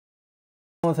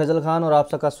मैं फैजल खान और आप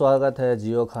सबका स्वागत है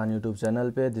जियो खान यूट्यूब चैनल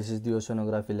पे। This is the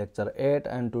oceanography lecture 8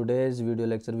 and today's video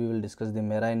lecture we will discuss the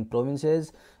marine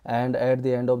provinces and at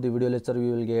the end of the video lecture we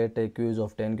will get a quiz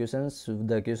of 10 questions.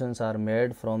 The questions are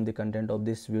made from the content of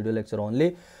this video lecture only.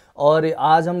 और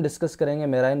आज हम discuss करेंगे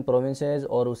marine provinces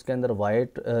और उसके अंदर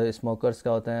white smokers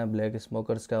क्या होते हैं, ब्लैक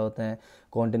स्मोकर्स क्या होते हैं,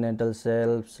 continental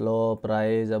shelf, slope,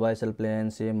 rise, अबाइसल plane,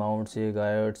 सी माउंट, सी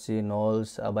गायड, सी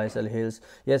नॉल्स, अबाइसल हिल्स,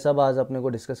 ये सब आज अपने को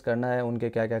डिस्कस करना है। उनके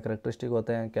क्या क्या करैक्टरिस्टिक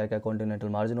होते हैं, क्या क्या कॉन्टिनेंटल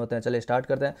मार्जिन होते हैं। चलिए स्टार्ट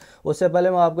करते हैं। उससे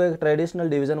पहले मैं आपको एक ट्रेडिशनल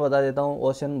डिवीज़न बता देता हूँ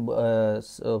ओशन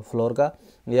फ्लोर का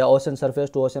या ocean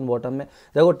surface to ocean bottom में।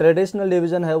 देखो ट्रेडिशनल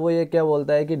डिवीजन है वो ये क्या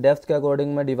बोलता है कि डेप्थ के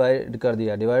अकॉर्डिंग में डिवाइड कर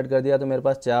दिया तो मेरे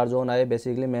पास 4 जोन आए।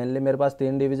 बेसिकली मेनली मेरे पास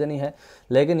 3 डिवीजन ही है,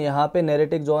 लेकिन यहाँ पे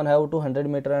नेरेटिक जोन है वो 200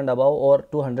 मीटर एंड अबाव और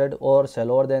 200 और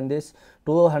शेलोअर देन दिस।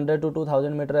 200 टू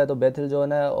 2000 मीटर है तो बेथिल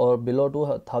जोन है और बिलो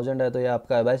 2000 है तो ये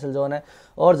आपका अबाइसल जोन है।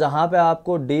 और जहाँ पे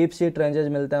आपको डीप सी ट्रेंजेस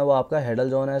मिलते हैं वो आपका हेडल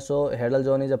जोन है। सो hadal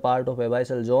zone is a part of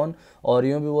अबाइसल zone, और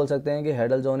यूँ भी बोल सकते हैं कि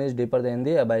hadal zone is deeper than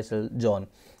the अबाइसल zone.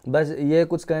 बस ये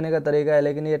कुछ कहने का तरीका है,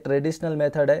 लेकिन ये ट्रेडिशनल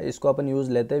मेथड है, इसको अपन यूज़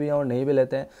लेते भी हैं और नहीं भी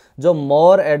लेते हैं। जो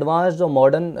मोर एडवांस जो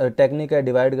मॉडर्न टेक्निक है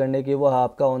डिवाइड करने की वो है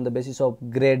आपका on the basis of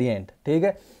gradient. ठीक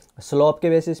है, स्लोप के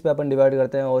बेसिस पे अपन डिवाइड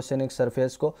करते हैं ओशनिक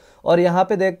सरफेस को। और यहाँ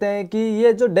पे देखते हैं कि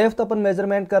ये जो डेप्थ अपन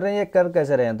मेजरमेंट कर रहे हैं ये कर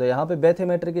कैसे रहे हैं, तो यहाँ पे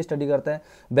बैथीमेट्री की स्टडी करते हैं।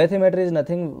 Bathymetry is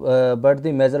nothing but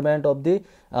the measurement of the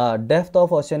depth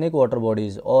of oceanic water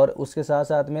bodies, और उसके साथ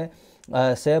साथ में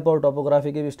शेप और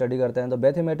टोपोग्राफी की भी स्टडी करते हैं। तो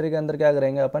बैथीमेट्री के अंदर क्या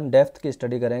करेंगे अपन, डेप्थ की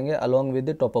स्टडी करेंगे along with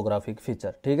the topographic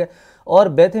feature. ठीक है, और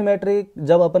बैथीमेट्री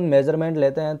जब अपन मेजरमेंट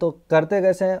लेते हैं तो करते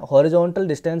कैसे हैं, हॉरिजॉन्टल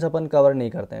डिस्टेंस अपन कवर नहीं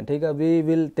करते हैं। ठीक है, we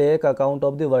will take account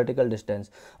of the vertical distance.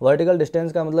 Vertical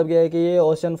distance का मतलब क्या है कि ये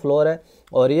ओशन फ्लोर है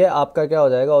और ये आपका क्या हो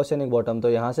जाएगा ओशनिक बॉटम। तो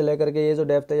यहाँ से लेकर के ये जो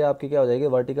डेप्थ है ये आपकी क्या हो जाएगी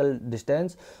वर्टिकल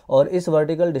डिस्टेंस, और इस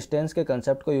वर्टिकल डिस्टेंस के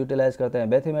कंसेप्ट को यूटिलाइज करते हैं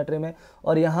बैथीमेट्री में।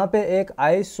 और यहाँ पे एक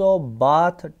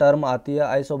आइसोबाथ टर्म आती है।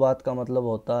 आइसोबाथ का मतलब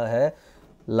होता है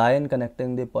line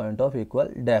connecting the point of equal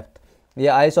depth. ये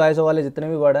आइसो वाले जितने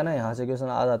भी वर्ड है ना, यहाँ से क्वेश्चन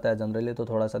आ जाता है जनरली, तो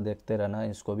थोड़ा सा देखते रहना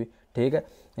इसको भी। ठीक है,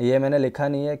 ये मैंने लिखा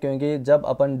नहीं है क्योंकि जब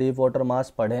अपन डीप वाटर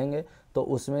मास पढ़ेंगे तो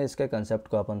उसमें इसके कंसेप्ट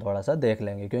को अपन थोड़ा सा देख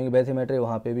लेंगे, क्योंकि बैथीमेट्री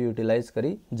वहाँ पे भी यूटिलाइज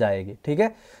करी जाएगी। ठीक है,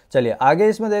 चलिए आगे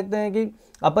इसमें देखते हैं कि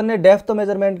अपन ने डेप्थ तो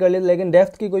मेजरमेंट कर ली, लेकिन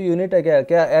डेप्थ की कोई यूनिट है क्या?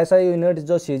 क्या ऐसा यूनिट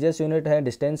जो सीजीएस यूनिट है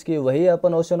डिस्टेंस की वही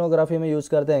अपन ओशनोग्राफी में यूज़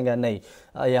करते हैं क्या? नहीं,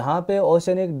 यहाँ पे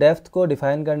ओशनिक डेप्थ को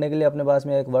डिफाइन करने के लिए अपने पास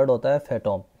में एक वर्ड होता है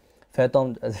फैथोम।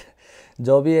 फैथोम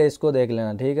जो भी है इसको देख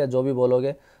लेना। ठीक है, जो भी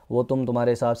बोलोगे वो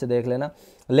तुम्हारे हिसाब से देख लेना,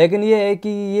 लेकिन ये है कि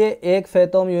ये एक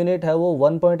फैथोम यूनिट है वो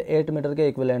 1.8 मीटर के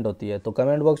इक्विवेलेंट होती है। तो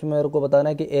कमेंट बॉक्स में मेरे को बताना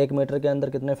है कि 1 मीटर के अंदर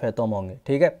कितने फैथोम होंगे।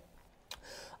 ठीक है,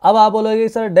 अब आप बोलोगे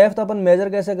सर डेप्थ अपन मेजर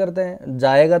कैसे करते हैं,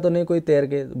 जाएगा तो नहीं कोई तैर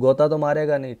के, गोता तो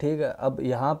मारेगा नहीं। ठीक है, अब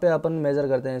यहाँ पे अपन मेजर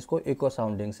करते हैं इसको इको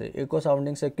साउंडिंग से। इको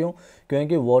साउंडिंग से क्यों?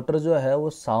 क्योंकि वाटर जो है वो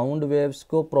साउंड वेव्स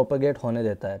को प्रोपेगेट होने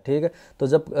देता है। ठीक है, तो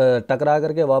जब टकरा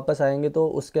करके वापस आएंगे तो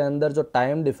उसके अंदर जो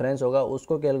टाइम डिफरेंस होगा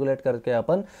उसको कैलकुलेट करके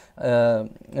अपन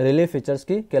रिलीफ फीचर्स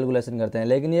की कैलकुलेशन करते हैं,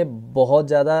 लेकिन ये बहुत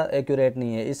ज़्यादा एक्यूरेट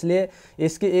नहीं है। इसलिए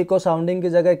इसकी इको साउंडिंग की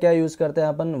जगह क्या यूज़ करते हैं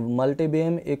अपन, multi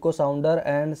beam eco साउंडर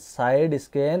and side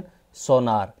scan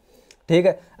सोनार। ठीक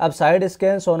है, अब साइड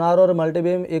स्कैन सोनार और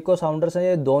मल्टीबीम इको साउंडर्स हैं,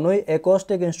 ये दोनों ही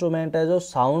एकॉस्टिक इंस्ट्रूमेंट है जो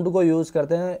साउंड को यूज़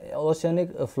करते हैं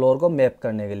ओशियनिक फ्लोर को मैप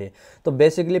करने के लिए। तो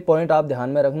बेसिकली पॉइंट आप ध्यान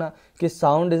में रखना कि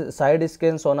side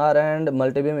scan Sonar and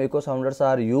multibeam echo sounders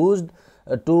are used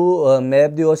to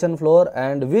map the ocean floor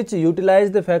and which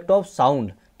utilise the effect of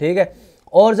sound. ठीक है,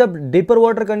 और जब डीपर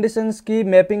वाटर कंडीशंस की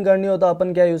मैपिंग करनी हो तो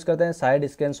अपन क्या यूज़ करते हैं, साइड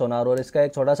स्कैन सोनार। और इसका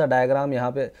एक छोटा सा डायग्राम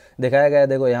यहाँ पे दिखाया गया है।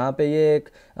 देखो यहाँ पे ये एक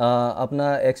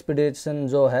अपना एक्सपीडिशन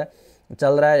जो है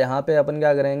चल रहा है, यहाँ पे अपन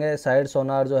क्या करेंगे, साइड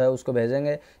सोनार जो है उसको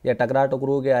भेजेंगे, ये टकरा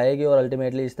टकरू के आएगी और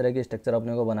अल्टीमेटली इस तरह की स्ट्रक्चर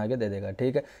अपने को बना के दे देगा।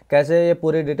 ठीक है, कैसे ये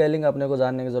पूरी डिटेलिंग अपने को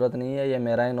जानने की ज़रूरत नहीं है, ये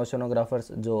मेराइन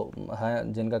ओशनोग्राफर्स जो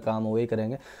हैं जिनका काम वही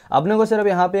करेंगे। अपने को सिर्फ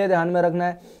यहाँ पे ध्यान में रखना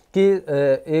है कि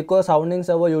इको साउंडिंग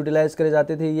से वो यूटिलाइज करी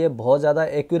जाती थी, ये बहुत ज़्यादा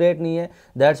एक्यूरेट नहीं है।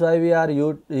 That's why we are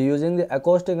using the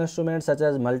acoustic instrument such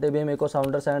as multibeam echo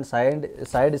sounders and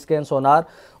side scan सोनार,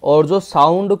 और जो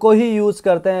साउंड को ही यूज़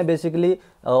करते हैं बेसिकली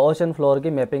ओशन फ्लोर की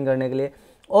मैपिंग करने के लिए।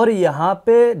 और यहाँ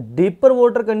पे डीपर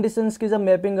वाटर कंडीशंस की जब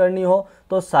मैपिंग करनी हो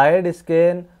तो साइड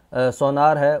स्कैन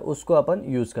सोनार है उसको अपन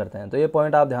यूज़ करते हैं। तो ये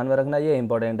पॉइंट आप ध्यान में रखना, ये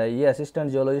इंपॉर्टेंट है, ये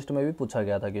असिस्टेंट जियोलॉजिस्ट में भी पूछा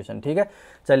गया था क्वेश्चन। ठीक है,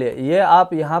 चलिए ये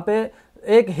आप यहाँ पे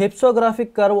एक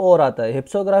हिप्सोग्राफिक कर्व और आता है।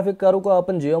 हिप्सोग्राफिक कर्व को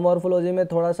अपन जियोमॉर्फोलॉजी में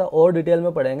थोड़ा सा और डिटेल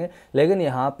में पढ़ेंगे, लेकिन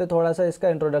यहाँ पे थोड़ा सा इसका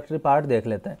इंट्रोडक्टरी पार्ट देख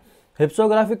लेते हैं।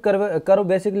 हिप्सोग्राफिक कर्व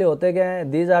बेसिकली होते क्या हैं,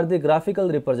 these are the graphical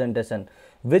representation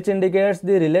which indicates the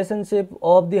relationship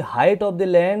of the height of the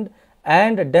land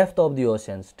and depth of the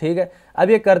oceans. ठीक है, अब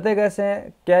ये करते कैसे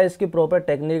हैं, क्या इसकी प्रॉपर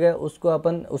टेक्निक है, उसको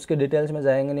अपन उसके डिटेल्स में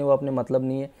जाएंगे नहीं, वो अपने मतलब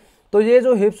नहीं है। तो ये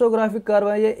जो हिप्सोग्राफिक कर्व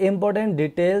है ये इंपॉर्टेंट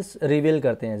डिटेल्स रिवील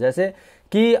करते हैं, जैसे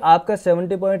कि आपका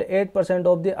 70.8%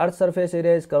 of the earth surface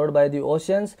area is covered by the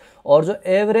oceans, और जो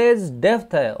एवरेज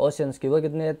डेप्थ है ओशंस की वो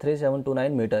कितनी है,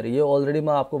 3729 मीटर। ये ऑलरेडी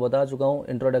मैं आपको बता चुका हूँ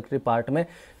इंट्रोडक्टरी पार्ट में।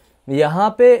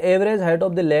 यहाँ पे average height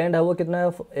of the land है वो कितना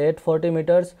है, 840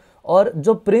 मीटर्स। और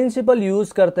जो प्रिंसिपल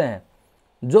यूज करते हैं,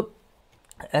 जो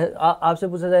आपसे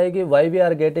पूछा जाए कि why we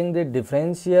are getting the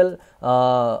differential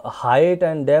height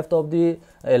and depth of the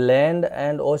land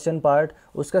and ocean part,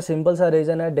 उसका सिंपल सा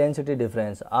रीजन है डेंसिटी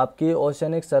डिफरेंस। आपकी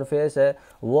ओशनिक सरफेस है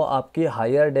वो आपकी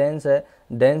हायर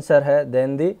डेंसर है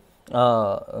देन दी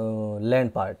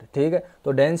लैंड पार्ट। ठीक है,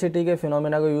 तो डेंसिटी के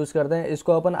फिनोमेना को यूज़ करते हैं।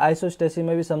 इसको अपन आइसोस्टेसी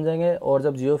में भी समझेंगे, और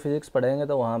जब जियो फिजिक्स पढ़ेंगे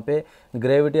तो वहाँ पे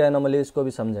ग्रेविटी एनोमलीज को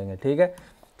भी समझेंगे। ठीक है,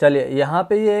 चलिए यहाँ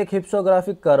पे ये एक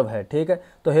हिप्सोग्राफिक कर्व है। ठीक है,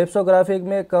 तो हिप्सोग्राफिक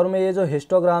में कर्व में ये जो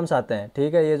हिस्टोग्राम्स आते हैं,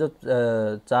 ठीक है, ये जो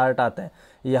चार्ट आते हैं,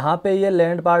 यहाँ पे ये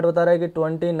लैंड पार्ट बता रहा है कि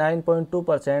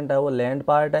 29.2% है वो लैंड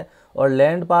पार्ट है, और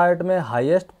लैंड पार्ट में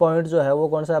हाईएस्ट पॉइंट जो है वो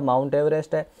कौन सा है, माउंट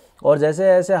एवरेस्ट है। और जैसे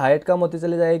जैसे हाइट कम होती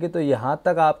चली जाएगी तो यहाँ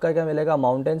तक आपका क्या मिलेगा,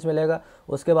 माउंटेन्स मिलेगा,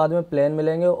 उसके बाद में प्लेन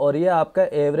मिलेंगे, और ये आपका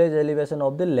average elevation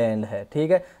of the land है।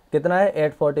 ठीक है, कितना है,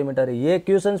 840 मीटर। ये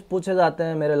क्वेश्चंस पूछे जाते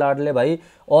हैं मेरे लाडले भाई,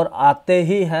 और आते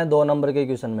ही हैं 2 नंबर के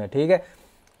क्वेश्चन में। ठीक है,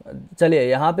 चलिए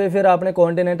यहाँ पे फिर अपने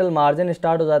कॉन्टिनेंटल मार्जिन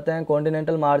स्टार्ट हो जाते हैं।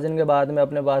 कॉन्टिनेंटल मार्जिन के बाद में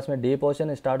अपने पास में डीप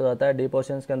ओशन स्टार्ट हो जाता है। डीप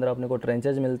ओशन के अंदर अपने को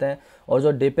ट्रेंचेज मिलते हैं, और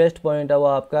जो डीपेस्ट पॉइंट है वो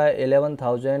आपका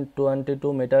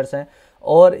 11,022 मीटर्स हैं।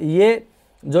 और ये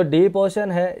जो डीप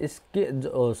ओशन है इसकी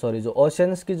जो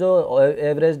ओशंस की जो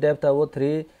एवरेज डेप्थ है वो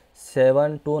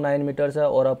 3729 मीटर्स है,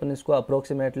 और अपन इसको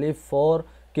अप्रोक्सीमेटली 4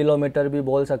 किलोमीटर भी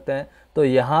बोल सकते हैं। तो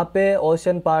यहाँ पे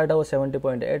ओशन पार्ट है वो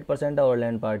 70.8% है, और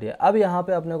लैंड पार्ट है। अब यहाँ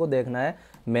पे अपने को देखना है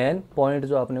मेन पॉइंट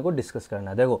जो अपने को डिस्कस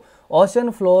करना है। देखो, ओशन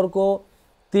फ्लोर को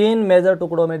 3 मेजर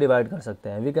टुकड़ों में डिवाइड कर सकते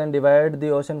हैं। We can divide the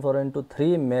ocean floor into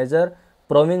 3 major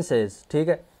provinces. ठीक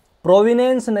है,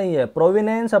 प्रोविनेंस नहीं है,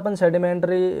 प्रोविनेंस अपन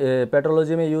सेडिमेंट्री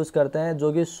पेट्रोलॉजी में यूज करते हैं,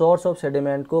 जो कि सोर्स ऑफ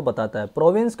सेडिमेंट को बताता है।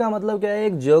 प्रोविंस का मतलब क्या है,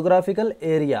 एक जियोग्राफिकल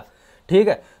एरिया। ठीक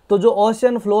है, तो जो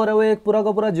ओशन फ्लोर है वो एक पूरा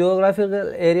का पूरा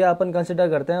जियोग्राफिकल एरिया अपन कंसिडर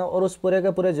करते हैं, और उस पूरे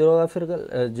के पूरे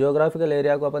जियोग्राफिकल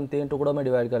एरिया को अपन 3 टुकड़ों में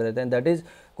डिवाइड कर देते हैं। That is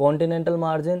continental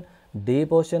margin,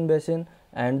 deep ocean basin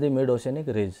and the mid oceanic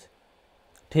ridge.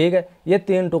 ठीक है, ये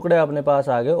 3 टुकड़े अपने पास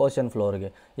आ गए ओशन फ्लोर के।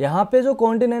 यहाँ पे जो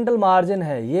कॉन्टिनेंटल मार्जिन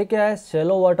है ये क्या है,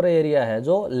 शैलो वाटर एरिया है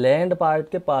जो लैंड पार्ट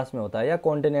के पास में होता है या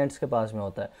कॉन्टिनेंट्स के पास में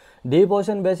होता है। डीप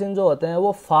ओशन बेसिन जो होते हैं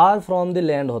वो फार फ्रॉम द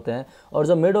लैंड होते हैं, और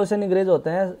जो मिड ओशनिक रिज होते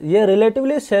हैं ये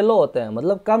रिलेटिवली शैलो होते हैं,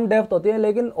 मतलब कम डेप्थ होती है,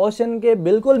 लेकिन ओशन के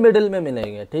बिल्कुल मिडिल में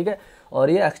मिलेंगे। ठीक है, और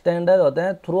ये एक्सटेंडेड होते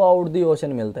हैं, थ्रू आउट दी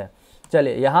ओशन मिलते हैं।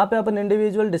 चलिए यहाँ पे अपन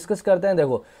इंडिविजुअल डिस्कस करते हैं।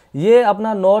 देखो, ये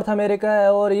अपना नॉर्थ अमेरिका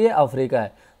है और ये अफ्रीका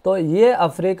है। तो ये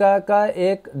अफ्रीका का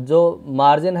एक जो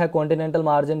मार्जिन है कॉन्टिनेंटल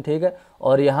मार्जिन, ठीक है,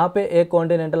 और यहाँ पे एक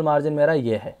कॉन्टिनेंटल मार्जिन मेरा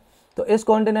ये है। तो इस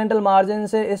कॉन्टिनेंटल मार्जिन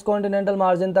से इस कॉन्टिनेंटल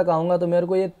मार्जिन तक आऊँगा तो मेरे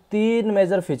को ये 3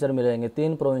 मेजर फीचर मिलेंगे,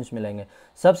 3 प्रोविंस मिलेंगे।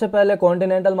 सबसे पहले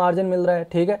कॉन्टिनेंटल मार्जिन मिल रहा है,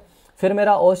 ठीक है, फिर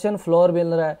मेरा ओशन फ्लोर मिल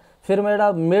रहा है, फिर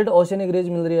मेरा मिड ओशनिक रिज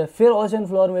मिल रही है, फिर ओशन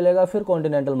फ्लोर मिलेगा, फिर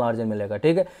कॉन्टिनेंटल मार्जिन मिलेगा।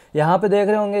 ठीक है, यहाँ पे देख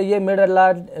रहे होंगे ये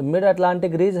मिड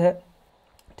अटलांटिक रिज है।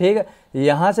 ठीक है,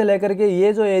 यहाँ से लेकर के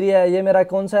ये जो एरिया है ये मेरा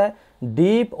कौन सा है,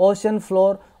 डीप ओशन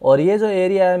फ्लोर, और ये जो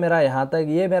एरिया है मेरा यहाँ तक,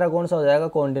 ये मेरा कौन सा हो जाएगा,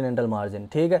 कॉन्टिनेंटल मार्जिन।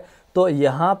 ठीक है, तो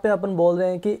यहाँ पे अपन बोल रहे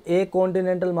हैं कि एक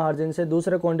कॉन्टिनेंटल मार्जिन से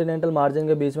दूसरे कॉन्टिनेंटल मार्जिन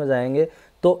के बीच में जाएंगे,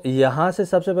 तो यहाँ से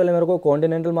सबसे पहले मेरे को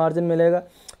कॉन्टिनेंटल मार्जिन मिलेगा,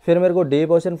 फिर मेरे को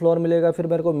डीप ओशन फ्लोर मिलेगा, फिर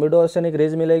मेरे को मिड ओशनिक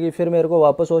रिज मिलेगी, फिर मेरे को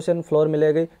वापस ओशन फ्लोर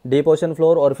मिलेगी, डीप ओशन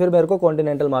फ्लोर, और फिर मेरे को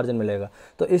कॉन्टिनेंटल मार्जिन मिलेगा।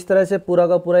 तो इस तरह से पूरा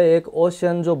का पूरा एक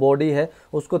ओशन जो बॉडी है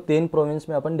उसको 3 प्रोविंस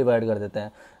में अपन डिवाइड कर देते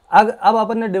हैं। अब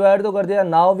अपन ने डिवाइड तो कर दिया,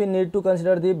 now we need to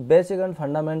consider the basic and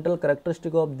fundamental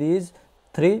characteristic of these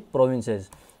 3 provinces.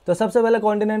 तो सबसे पहले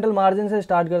कॉन्टिनेंटल मार्जिन से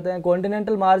स्टार्ट करते हैं।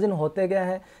 कॉन्टिनेंटल मार्जिन होते क्या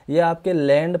हैं, ये आपके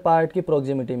लैंड पार्ट की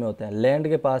प्रोक्सिमिटी में होते हैं, लैंड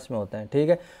के पास में होते हैं। ठीक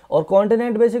है, और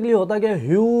कॉन्टिनेंट बेसिकली होता क्या,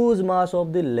 huge mass of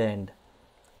the land,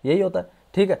 यही होता है।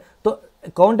 ठीक है, तो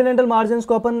कॉन्टिनेंटल मार्जिन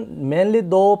को अपन मेनली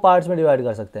 2 पार्ट्स में डिवाइड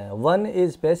कर सकते हैं। One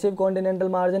is passive continental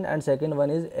margin and second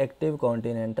one is active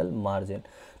continental margin.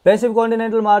 Passive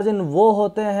continental margin वो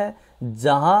होते हैं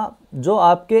जहां जो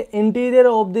आपके interior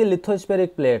of the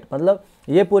lithospheric plate, मतलब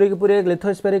ये पूरी की पूरी एक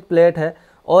लिथोस्फेरिक प्लेट है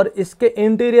और इसके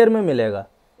इंटीरियर में मिलेगा।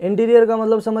 इंटीरियर का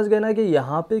मतलब समझ गए ना कि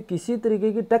यहाँ पे किसी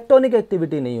तरीके की टेक्टोनिक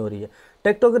एक्टिविटी नहीं हो रही है।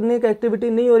 टेक्टोनिक एक्टिविटी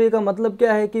नहीं हो रही का मतलब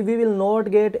क्या है कि we will not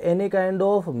get any kind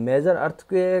of major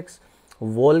earthquakes,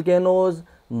 volcanoes,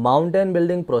 mountain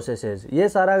building processes. ये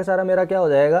सारा का सारा मेरा क्या हो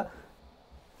जाएगा,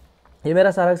 ये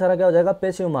मेरा सारा का सारा क्या हो जाएगा,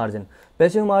 पैसिव मार्जिन।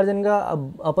 पैसिव मार्जिन का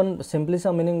अब अपन सिंपली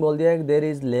सा मीनिंग बोल दिया है कि there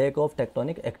is lack of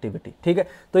tectonic activity, ठीक है।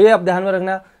 तो ये आप ध्यान में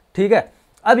रखना, ठीक है।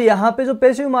 अब यहाँ पे जो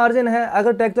पैसिव मार्जिन है,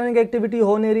 अगर टेक्टोनिक एक्टिविटी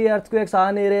हो नहीं रही, अर्थक्वेक्स आ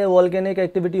नहीं रहे, वोल्केनिक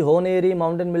एक्टिविटी हो नहीं रही,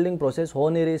 माउंटेन बिल्डिंग प्रोसेस हो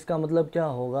नहीं रही, इसका मतलब क्या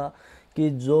होगा कि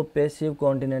जो पैसिव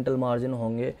कॉन्टिनेंटल मार्जिन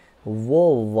होंगे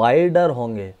वो वाइडर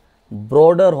होंगे,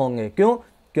 ब्रॉडर होंगे। क्यों?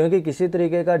 क्योंकि किसी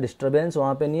तरीके का डिस्टर्बेंस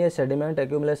वहाँ पे नहीं है, सेडिमेंट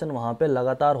एक्यूमुलेशन वहाँ पे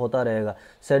लगातार होता रहेगा।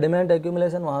 सेडिमेंट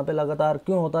एक्यूमुलेशन वहाँ पे लगातार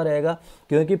क्यों होता रहेगा?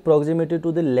 क्योंकि proximity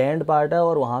to the land part है,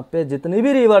 और वहाँ पे जितनी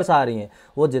भी रिवर्स आ रही हैं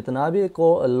वो जितना भी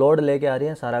लोड लेके आ रही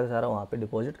हैं सारा का सारा वहाँ पे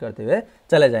डिपॉजिट करते हुए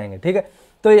चले जाएंगे, ठीक है।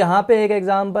 तो यहाँ पे एक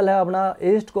एग्जाम्पल है अपना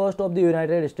east coast of the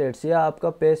United states, या आपका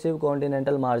पैसिव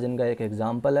कॉन्टिनेंटल मार्जिन का एक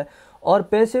एग्जाम्पल है। और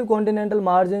पैसिव कॉन्टिनेंटल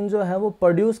मार्जिन जो है वो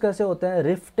प्रोड्यूस कैसे होते हैं?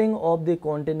 Rifting of the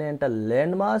continental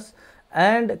land mass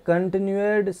and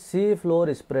continued sea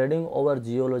floor spreading over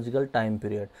geological time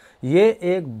period. ये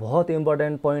एक बहुत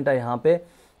इंपॉर्टेंट पॉइंट है यहाँ पे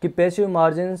कि पैसिव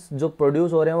मार्जिन्स जो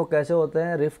प्रोड्यूस हो रहे हैं वो कैसे होते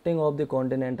हैं? Rifting of the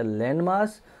continental land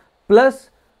mass plus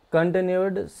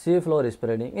continued sea floor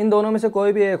spreading, इन दोनों में से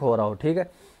कोई भी एक हो रहा हो, ठीक है।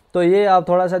 तो ये आप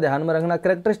थोड़ा सा ध्यान में रखना।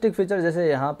 कैरेक्टरिस्टिक फीचर जैसे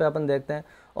यहाँ पे अपन देखते हैं,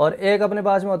 और एक अपने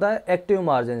पास में होता है एक्टिव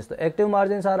मार्जिन्स। तो active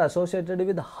margins are associated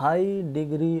with high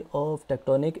degree of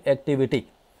tectonic activity.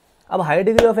 अब high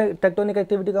degree of tectonic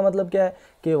activity का मतलब क्या है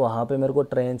कि वहाँ पे मेरे को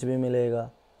ट्रेंच भी मिलेगा,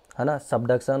 है ना,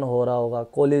 सबडक्शन हो रहा होगा,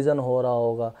 कोलिजन हो रहा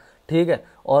होगा, ठीक है,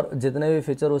 और जितने भी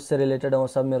फीचर उससे रिलेटेड हैं वो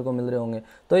सब मेरे को मिल रहे होंगे।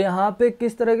 तो यहाँ पे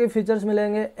किस तरह के फीचर्स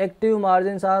मिलेंगे? एक्टिव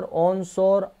मार्जिन्स आर ऑन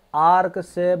शोर arc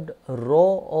shaped row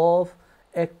of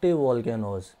active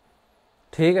volcanoes,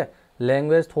 ठीक है।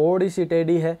 लैंग्वेज थोड़ी सी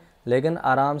टेढ़ी है लेकिन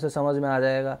आराम से समझ में आ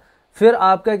जाएगा। फिर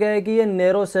आपका क्या है कि ये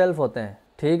नैरो सेल्फ होते हैं,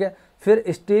 ठीक है। फिर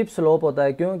स्टीप स्लोप होता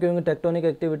है, क्यों? क्योंकि टेक्टोनिक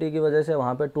एक्टिविटी की वजह से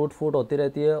वहाँ पे टूट फूट होती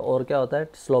रहती है, और क्या होता है?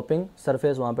 स्लोपिंग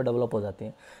सरफेस वहाँ पे डेवलप हो जाती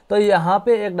है। तो यहाँ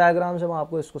पे एक डायग्राम से मैं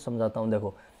आपको इसको समझाता हूँ।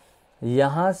 देखो,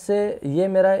 यहाँ से ये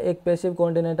मेरा एक पैसिव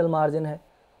कॉन्टिनेंटल मार्जिन है,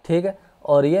 ठीक है,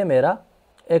 और ये मेरा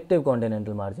एक्टिव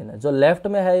कॉन्टिनेंटल मार्जिन है। जो लेफ्ट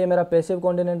में है ये मेरा पैसिव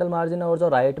कॉन्टिनेंटल मार्जिन है, और जो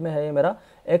राइट में है ये मेरा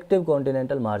एक्टिव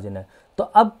कॉन्टिनेंटल मार्जिन है। तो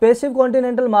अब पैसिव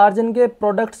कॉन्टिनेंटल मार्जिन के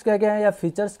प्रोडक्ट्स क्या क्या हैं या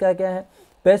फीचर्स क्या क्या हैं?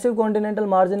 पैसिव कॉन्टिनेंटल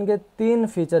मार्जिन के 3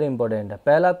 फीचर इंपॉर्टेंट है।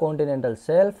 पहला continental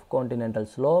self, continental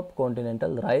slope,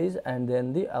 continental rise and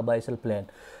then the अबाइसल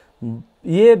plane.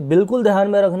 ये बिल्कुल ध्यान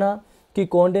में रखना कि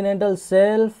continental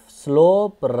self,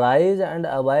 slope, rise and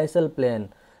अबाइसल plane,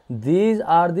 these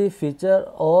are the feature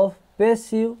of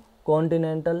passive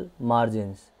continental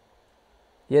margins.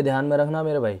 ये ध्यान में रखना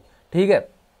मेरे भाई, ठीक है।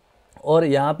 और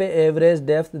यहाँ पे एवरेज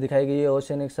डेप्थ दिखाई गई है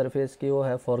ओशियनिक सरफेस की, वो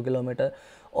है 4 किलोमीटर।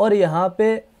 और यहाँ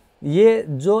पे ये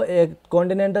जो एक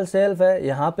कॉन्टिनेंटल सेल्फ है,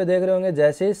 यहाँ पे देख रहे होंगे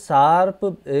जैसे ही शार्प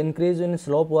इंक्रीज इन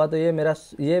स्लोप हुआ तो ये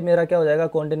मेरा क्या हो जाएगा?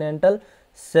 कॉन्टिनेंटल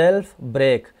सेल्फ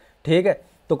ब्रेक, ठीक है।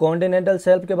 तो कॉन्टिनेंटल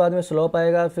सेल्फ के बाद में स्लोप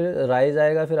आएगा, फिर राइज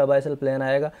आएगा, फिर अबाइसल प्लेन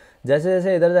आएगा। जैसे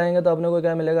जैसे इधर जाएंगे तो अपने को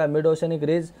क्या मिलेगा? मिड ओशियनिक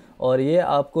रिज, और ये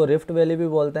आपको रिफ्ट वैली भी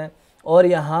बोलते हैं। और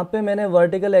यहाँ पे मैंने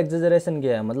वर्टिकल एक्सेजरेशन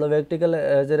किया है, मतलब वर्टिकल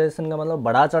एक्सेजरेशन का मतलब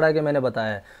बढ़ा चढ़ा के मैंने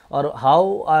बताया है। और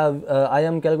how I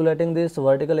am calculating this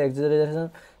vertical एक्सेजरेशन,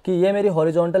 कि ये मेरी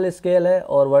हॉरिजॉन्टल स्केल है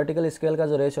और वर्टिकल स्केल का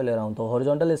जो रेशियो ले रहा हूँ, तो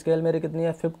हॉरिजॉन्टल स्केल मेरी कितनी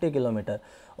है? 50 किलोमीटर,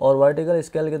 और वर्टिकल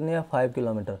स्केल कितनी है? 5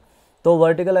 किलोमीटर। तो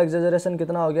वर्टिकल एक्सेजरेशन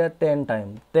कितना हो गया?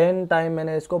 10 टाइम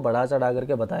मैंने इसको बढ़ा चढ़ा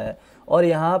करके बताया है। और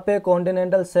यहाँ पे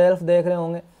कॉन्टिनेंटल सेल्फ देख रहे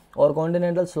होंगे और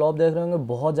कॉन्टिनेंटल स्लोप देख रहे होंगे,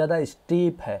 बहुत ज़्यादा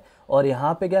स्टीप है। और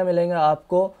यहाँ पे क्या मिलेंगे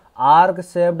आपको? आर्क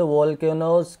शेप्ड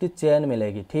वोल्केनोज की चेन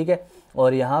मिलेगी, ठीक है।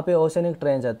 और यहाँ पे ओशियनिक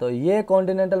ट्रेंच है। तो ये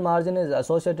continental margin is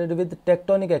associated with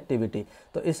tectonic activity,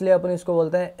 तो इसलिए अपन इसको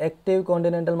बोलते हैं एक्टिव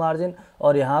कॉन्टिनेंटल मार्जिन।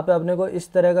 और यहाँ पे अपने को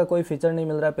इस तरह का कोई फीचर नहीं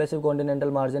मिल रहा है पैसिव कॉन्टिनेंटल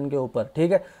मार्जिन के ऊपर,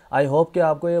 ठीक है। आई होप कि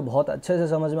आपको ये बहुत अच्छे से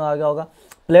समझ में आ गया होगा।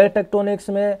 प्लेट टेक्टोनिक्स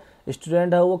में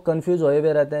स्टूडेंट है वो कन्फ्यूज हुए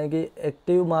हुए रहते हैं कि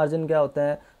एक्टिव मार्जिन क्या होते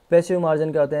हैं, पैसिव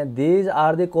मार्जिन क्या होते हैं। These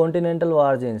are the continental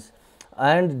margins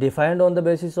and defined on the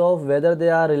basis of whether they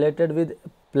are related with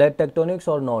plate tectonics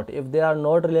or not. If they are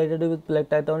not related with plate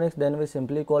tectonics, then we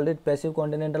simply call it passive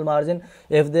continental margin.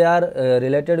 If they are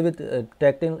related with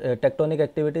tectonic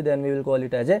activity, then we will call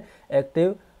it as a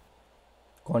active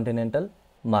continental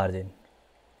margin.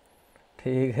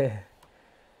 ठीक है,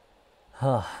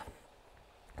 हाँ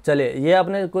चलिए, ये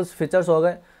अपने कुछ features हो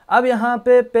गए। अब यहाँ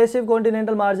पे पैसिव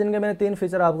कॉन्टिनेंटल मार्जिन के मैंने 3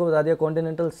 फीचर आपको बता दिया,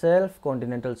 कॉन्टिनेंटल सेल्फ,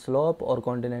 कॉन्टिनेंटल स्लोप और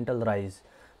कॉन्टिनेंटल राइज।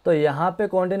 तो यहाँ पे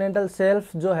कॉन्टिनेंटल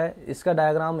सेल्फ जो है, इसका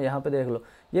डायग्राम यहाँ पे देख लो।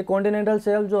 ये कॉन्टिनेंटल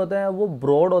सेल्फ जो होते हैं वो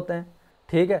ब्रॉड होते हैं,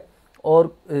 ठीक है,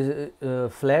 और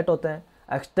फ्लैट होते हैं।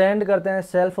 एक्सटेंड करते हैं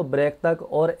सेल्फ ब्रेक तक,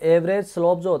 और एवरेज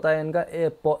स्लोप जो होता है इनका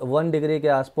 1 डिग्री के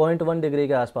 0.1 डिग्री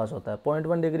के आसपास होता है।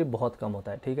 0.1 डिग्री बहुत कम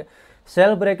होता है, ठीक है।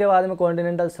 सेल्फ ब्रेक के बाद में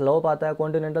कॉन्टिनेंटल स्लोप आता है।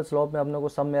 कॉन्टिनेंटल स्लोप में अपने को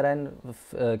सबमेराइन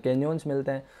कैन्यन्स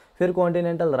मिलते हैं, फिर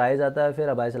कॉन्टिनेंटल राइज आता है, फिर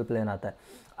अबाइसल प्लेन आता है।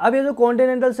 अब ये जो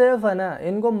कॉन्टिनेंटल शेल्फ है ना,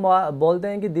 इनको बोलते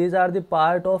हैं कि these are the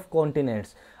part of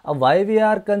continents. अब why we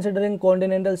are considering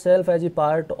continental shelf as a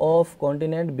part of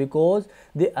continent, because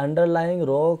the underlying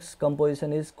rocks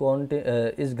composition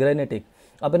is ग्रेनिटिक।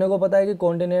 अपने को पता है कि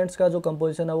कॉन्टिनेंट्स का जो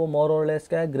कंपोजिशन है वो मोर और लेस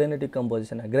क्या है, ग्रेनिटिक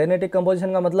कंपोजिशन है। ग्रेनिटिक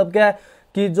कंपोजिशन का मतलब क्या है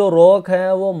कि जो रॉक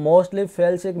है वो मोस्टली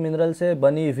फेल्सिक मिनरल से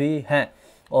बनी हुई हैं,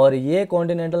 और ये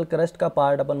कॉन्टिनेंटल क्रस्ट का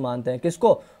पार्ट अपन मानते हैं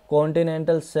किसको,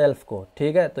 कॉन्टिनेंटल शेल्फ को,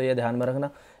 ठीक है। तो ये ध्यान में रखना।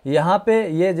 यहाँ पे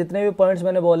ये जितने भी पॉइंट्स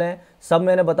मैंने बोले हैं सब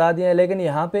मैंने बता दिए हैं, लेकिन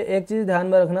यहाँ पे एक चीज़ ध्यान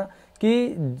में रखना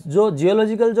कि जो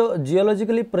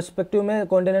जियोलॉजिकली पर्सपेक्टिव में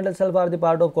continental shelf are the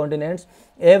part of continents.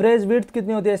 Average width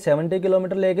कितनी होती है 70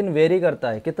 किलोमीटर, लेकिन वेरी करता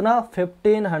है कितना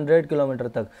 1500 किलोमीटर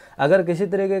तक। अगर किसी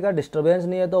तरीके का डिस्टर्बेंस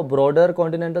नहीं है तो ब्रॉडर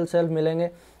कॉन्टिनेंटल शेल्फ मिलेंगे,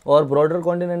 और ब्रॉडर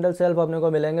कॉन्टिनेंटल शेल्फ अपने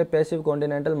को मिलेंगे पैसिव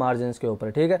कॉन्टिनेंटल मार्जिन्स के ऊपर,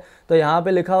 ठीक है। तो यहाँ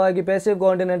पे लिखा हुआ है कि passive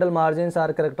continental margins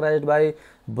are characterised bye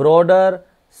broader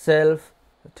shelf,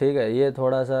 ठीक है। ये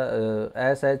थोड़ा सा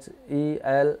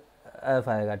SHELF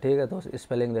आएगा, ठीक है, तो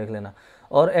स्पेलिंग देख लेना।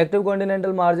 और एक्टिव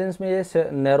कॉन्टिनेंटल मार्जिन्स में ये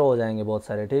नैरो हो जाएंगे बहुत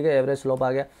सारे, ठीक है। एवरेज स्लोप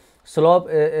आ गया। स्लोप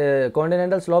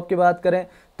कॉन्टिनेंटल स्लोप की बात करें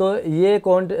तो ये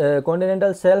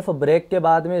कॉन्टिनेंटल शेल्फ ब्रेक के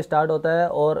बाद में स्टार्ट होता है,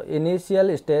 और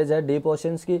इनिशियल स्टेज है डीप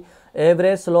ओशंस की।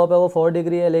 एवरेज स्लोप है वो 4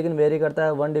 डिग्री है, लेकिन वेरी करता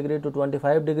है 1 डिग्री टू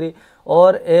 25 डिग्री।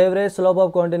 और average slope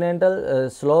of continental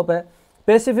slope है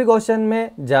पैसिफिक ओशन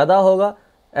में ज़्यादा होगा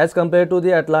as compare to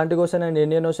the Atlantic ocean and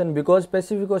Indian ocean, because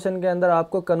Pacific ocean के अंदर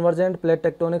आपको कन्वर्जेंट प्लेट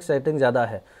टेक्टोनिक सेटिंग ज़्यादा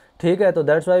है, ठीक है। तो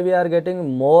that's why we are getting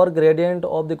more gradient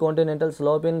of the continental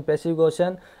slope in Pacific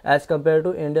ocean as compare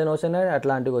to Indian ocean and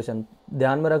Atlantic ocean.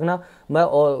 ध्यान में रखना, मैं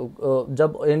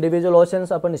जब इंडिविजुअल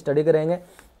ओशंस अपन स्टडी करेंगे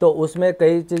तो उसमें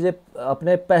कई चीज़ें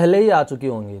अपने पहले ही आ चुकी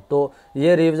होंगी, तो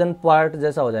ये रिवीजन पार्ट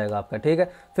जैसा हो जाएगा आपका, ठीक है।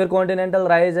 फिर कॉन्टिनेंटल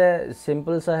राइज है,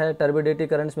 सिंपल सा है, टर्बिडिटी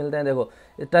करंट्स मिलते हैं। देखो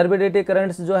टर्बिडिटी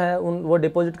करंट्स जो है वो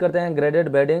डिपॉजिट करते हैं ग्रेडेड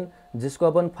बेडिंग, जिसको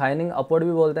अपन फाइनिंग अपवर्ड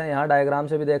भी बोलते हैं। यहाँ डायग्राम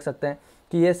से भी देख सकते हैं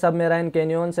कि ये सबमेराइन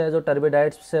कैन्यन्स है जो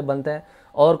टर्बिडाइट्स से बनते हैं।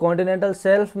 और कॉन्टिनेंटल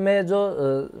शेल्फ में जो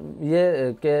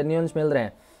ये कैन्यन्स मिल रहे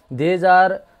हैं, these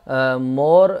are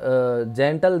more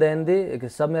gentle then the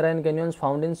सबमेराइन कैन्यन्स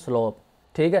found in slope,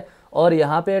 ठीक है। और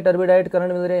यहाँ पे टर्बिडाइट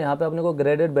करंट मिल रही है, यहाँ पे अपने को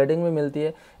ग्रेडेड बेडिंग भी मिलती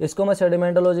है। इसको मैं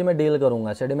सेडिमेंटोलॉजी में डील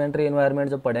करूँगा, सेडिमेंट्री इन्वायरमेंट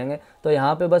जब पढ़ेंगे तो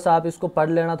यहाँ पे बस आप इसको पढ़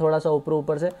लेना थोड़ा सा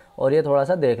ऊपर से, और ये थोड़ा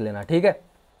सा देख लेना, ठीक है।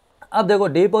 अब देखो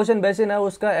डीप ओशन बेसिन है,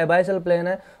 उसका एबाइसल प्लेन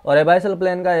है, और एबाइसल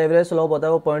प्लेन का एवरेज स्लोप होता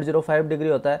है वो 0.05 डिग्री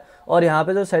होता है। और यहाँ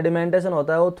पे जो सेडिमेंटेशन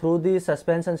होता है वो थ्रू दी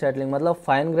सस्पेंशन सेटलिंग, मतलब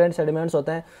फाइन ग्रेन सेडिमेंट्स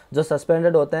होते हैं जो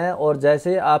सस्पेंडेड होते हैं। और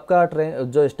जैसे आपका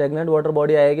जो स्टेगनेंट वाटर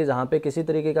बॉडी आएगी जहाँ पे किसी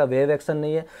तरीके का वेव एक्शन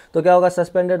नहीं है, तो क्या होगा,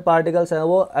 सस्पेंडेड पार्टिकल्स हैं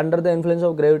वो under the influence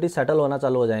of gravity settle होना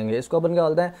चालू हो जाएंगे। इसको अपन क्या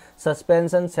बोलते हैं,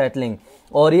 सस्पेंशन सेटलिंग।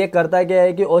 और ये करता क्या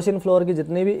है कि ओशन फ्लोर की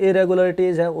जितनी भी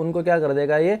इरेगुलरिटीज़ है उनको क्या कर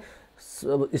देगा, ये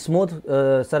स्मूथ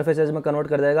सरफेसेज में कन्वर्ट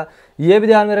कर देगा। ये भी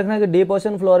ध्यान में रखना है कि डीप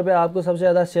ओशन फ्लोर पे आपको सबसे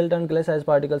ज़्यादा silt and clay size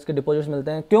particles के डिपॉजिट्स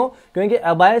मिलते हैं। क्यों? क्योंकि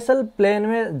अबाइसल प्लेन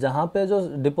में जहाँ पे जो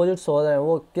डिपॉजिट्स हो रहे हैं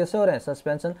वो कैसे हो रहे हैं,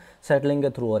 सस्पेंशन सेटलिंग के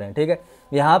थ्रू हो रहे हैं, ठीक है।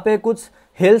 यहाँ पे कुछ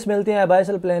हिल्स मिलती हैं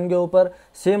अबाइसल प्लेन के ऊपर,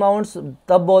 सी माउंट्स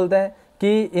तब बोलते हैं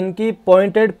कि इनकी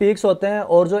पॉइंटेड पीक्स होते हैं,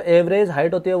 और जो एवरेज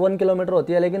हाइट होती है 1 किलोमीटर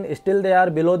होती है, लेकिन still they are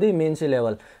below the mean C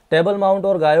level. Table mount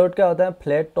और गायोट क्या होता है,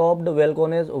 फ्लैट टॉप्ड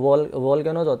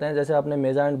वोल्केनोज होते हैं, जैसे अपने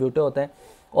मेजा एंड ब्यूटे होते हैं।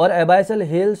 और एबाइसल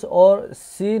हिल्स और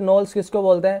सी नोल्स किसको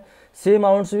बोलते हैं, सी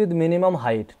माउंट्स विद मिनिमम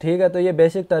हाइट, ठीक है। तो ये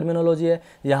बेसिक टर्मिनोलॉजी है,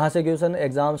 यहाँ से क्वेश्चन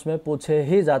एग्जाम्स में पूछे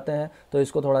ही जाते हैं, तो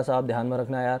इसको थोड़ा सा आप ध्यान में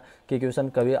रखना यार कि क्वेश्चन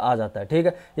कभी आ जाता है, ठीक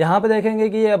है। यहाँ पे देखेंगे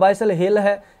कि ये एबाइसल हिल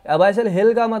है। एबाइसल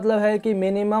हिल का मतलब है कि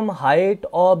minimum height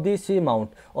of the C mount,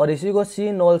 और इसी को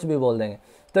सी नोल्स भी बोल देंगे।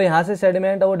 तो यहाँ से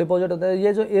सेडिमेंट वो डिपॉजिट होता है।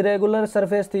 ये जो इरेगुलर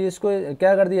सरफेस थी इसको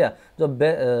क्या कर दिया,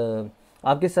 जो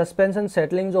आपकी सस्पेंशन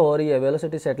सेटलिंग जो हो रही है,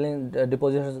 वेलोसिटी सेटलिंग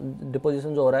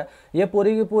डिपोजिशन जो हो रहा है, ये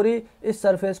पूरी की पूरी इस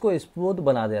सरफेस को स्मूथ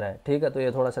बना दे रहा है, ठीक है। तो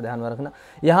ये थोड़ा सा ध्यान में रखना।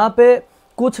 यहाँ पे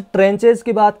कुछ ट्रेंचेस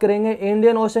की बात करेंगे।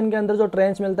 इंडियन ओशन के अंदर जो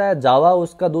ट्रेंच मिलता है जावा,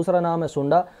 उसका दूसरा नाम है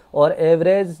सुंडा, और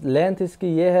एवरेज लेंथ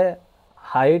इसकी ये है,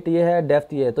 हाइट ये है,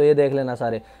 डेप्थ ये है, तो ये देख लेना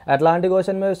सारे। अटलांटिक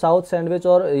ओशन में साउथ सैंडविच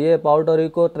और ये पोर्टो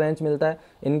रिको ट्रेंच मिलता है,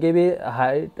 इनकी भी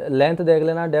हाइट लेंथ देख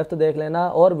लेना, डेप्थ देख लेना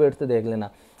और विड्थ देख लेना।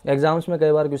 एग्जाम्स में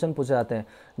कई बार क्वेश्चन पूछे जाते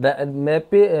हैं।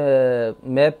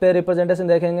 मैप पे रिप्रेजेंटेशन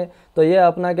देखेंगे तो ये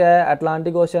अपना क्या है,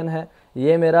 अटलांटिक ओशन है,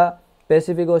 ये मेरा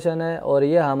पैसिफिक ओशन है, और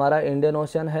ये हमारा इंडियन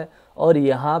ओशन है। और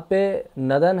यहाँ पे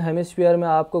नदर्न हेमिस्फीयर में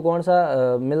आपको कौन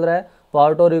सा मिल रहा है,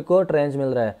 पोर्टो रिको ट्रेंच मिल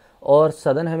रहा है। और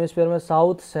सदर्न हेमिस्फीयर में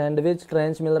साउथ सैंडविच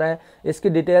ट्रेंच मिल रहा है। इसकी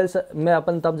डिटेल्स में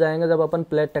अपन तब जाएंगे जब अपन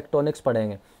प्लेट टेक्टोनिक्स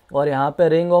पढ़ेंगे। और यहाँ पे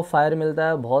रिंग ऑफ फायर मिलता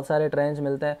है, बहुत सारे ट्रेंच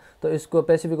मिलते हैं, तो इसको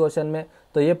पैसिफिक ओशन में,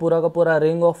 तो ये पूरा का पूरा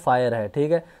रिंग ऑफ फायर है,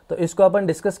 ठीक है। तो इसको अपन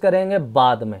डिस्कस करेंगे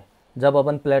बाद में जब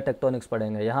अपन प्लेट टेक्टोनिक्स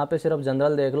पढ़ेंगे। यहाँ पे सिर्फ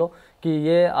जनरल देख लो कि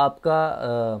ये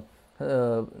आपका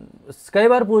कई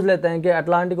बार पूछ लेते हैं कि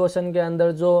अटलांटिक ओशन के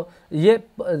अंदर जो ये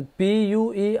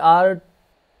PUERTO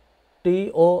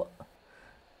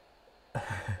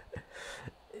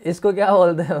इसको क्या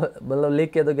बोलते हैं, मतलब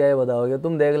लिख के तो क्या ही बताओगे,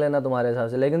 तुम देख लेना तुम्हारे हिसाब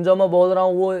से, लेकिन जो मैं बोल रहा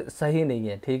हूँ वो सही नहीं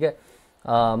है, ठीक है।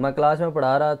 मैं क्लास में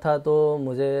पढ़ा रहा था तो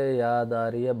मुझे याद आ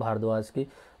रही है भारद्वाज की,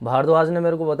 भारद्वाज ने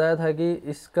मेरे को बताया था कि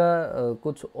इसका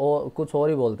कुछ और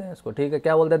ही बोलते हैं इसको, ठीक है,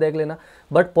 क्या बोलते हैं देख लेना।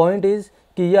 बट पॉइंट इज़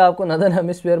कि ये आपको नदर्न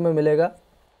हेमिस्फीयर में मिलेगा,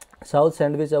 साउथ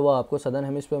सैंडविच है वो आपको सदर्न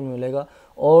हेमिस्फीयर में मिलेगा।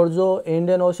 और जो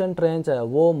इंडियन ओशन ट्रेंच है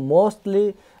वो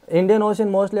इंडियन ओशन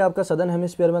मोस्टली आपका सदर्न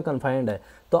हेमिस्फीयर में कन्फाइंड है,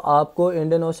 तो आपको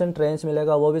इंडियन ओशन ट्रेंच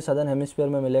मिलेगा, वो भी सदर्न हेमिस्फीयर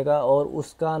में मिलेगा, और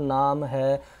उसका नाम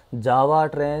है जावा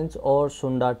ट्रेंच और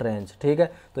सुंडा ट्रेंच, ठीक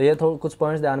है। तो ये कुछ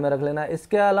पॉइंट्स ध्यान में रख लेना।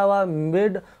 इसके अलावा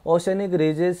मिड ओशनिक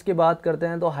रीजेस की बात करते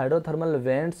हैं तो हाइड्रोथर्मल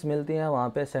वेंट्स मिलती हैं वहाँ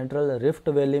पे सेंट्रल रिफ्ट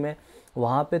वैली में।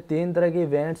 वहाँ पे 3 तरह की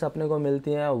वेंट्स अपने को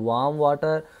मिलती हैं, warm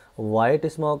water, white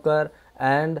smoker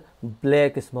and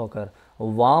black smoker.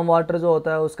 Warm water जो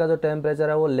होता है उसका जो टेम्परेचर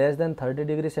है वो लेस देन 30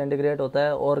 डिग्री सेंटीग्रेड होता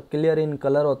है और क्लियर इन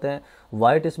कलर होते हैं।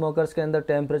 वाइट स्मोकर्स के अंदर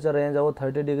टेम्परेचर रेंज है वो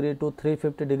 30 डिग्री टू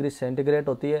 350 डिग्री सेंटीग्रेड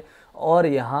होती है। और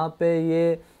यहाँ पे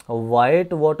ये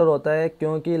वाइट वाटर होता है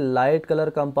क्योंकि लाइट कलर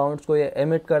कंपाउंड्स को ये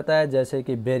एमिट करता है, जैसे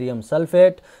कि बेरियम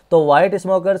सल्फेट। तो वाइट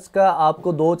स्मोकर्स का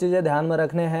आपको 2 चीज़ें ध्यान में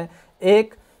रखने हैं,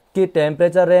 एक की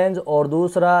टेम्परेचर रेंज और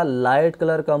दूसरा light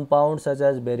colour compound such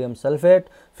as barium sulphate.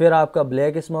 फिर आपका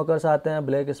ब्लैक स्मोकर्स आते हैं,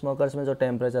 ब्लैक स्मोकर्स में जो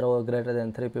टेम्परेचर है वो ग्रेटर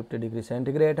देन 350 डिग्री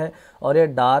सेंटीग्रेड है और ये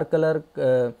डार्क कलर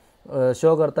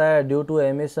शो करता है due to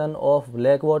emission of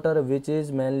black water which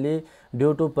is mainly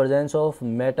due to presence of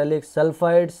metallic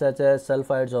sulphides such as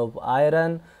sulphides of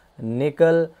iron,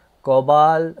 निकल,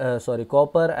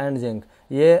 कॉपर एंड जिंक।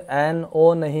 ये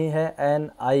NO नहीं है,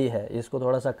 NI है, इसको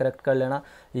थोड़ा सा करेक्ट कर लेना।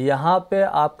 यहाँ पे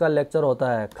आपका लेक्चर होता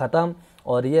है ख़त्म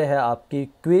और ये है आपकी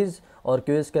क्विज़, और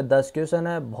क्विज़ के 10 क्वेश्चन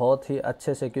है, बहुत ही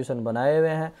अच्छे से क्वेश्चन बनाए हुए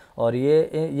हैं और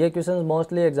ये क्वेश्चन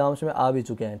मोस्टली एग्जाम्स में आ भी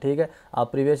चुके हैं, ठीक है।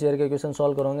 आप प्रीवियस ईयर के क्वेश्चन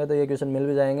सॉल्व करोगे तो ये क्वेश्चन मिल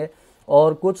भी जाएंगे।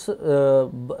 और कुछ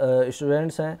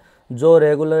स्टूडेंट्स हैं जो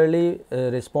रेगुलरली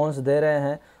रिस्पॉन्स दे रहे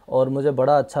हैं और मुझे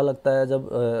बड़ा अच्छा लगता है जब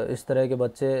इस तरह के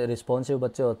बच्चे रिस्पॉन्सिव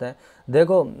बच्चे होते हैं।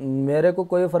 देखो मेरे को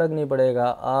कोई फ़र्क नहीं पड़ेगा,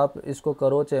 आप इसको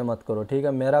करो चाहे मत करो, ठीक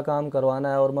है। मेरा काम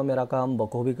करवाना है और मैं मेरा काम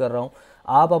बखूबी कर रहा हूँ।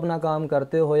 आप अपना काम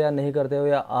करते हो या नहीं करते हो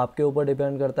या आपके ऊपर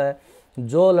डिपेंड करता है।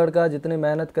 जो लड़का जितनी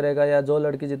मेहनत करेगा या जो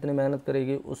लड़की जितनी मेहनत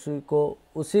करेगी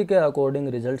उसी के अकॉर्डिंग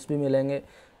रिजल्ट्स भी मिलेंगे।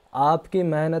 आपकी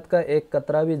मेहनत का एक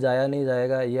कतरा भी जाया नहीं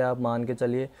जाएगा, ये आप मान के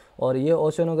चलिए। और ये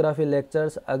ओशियनोग्राफी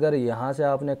लेक्चर्स अगर यहाँ से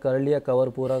आपने कर लिया कवर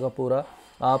पूरा का पूरा,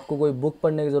 आपको कोई बुक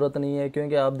पढ़ने की ज़रूरत नहीं है,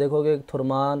 क्योंकि आप देखोगे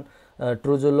थुरमान,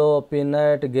 ट्रूजुलो,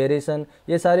 पिनट, गैरिसन,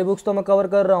 ये सारी बुक्स तो मैं कवर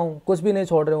कर रहा हूँ, कुछ भी नहीं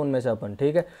छोड़ रहे उनमें से अपन,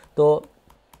 ठीक है। तो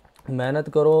मेहनत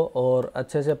करो और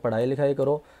अच्छे से पढ़ाई लिखाई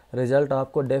करो, रिजल्ट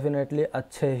आपको डेफिनेटली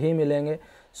अच्छे ही मिलेंगे।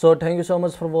 So thank you so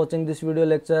much for watching this video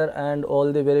lecture and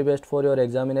all the very best for your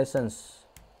examinations.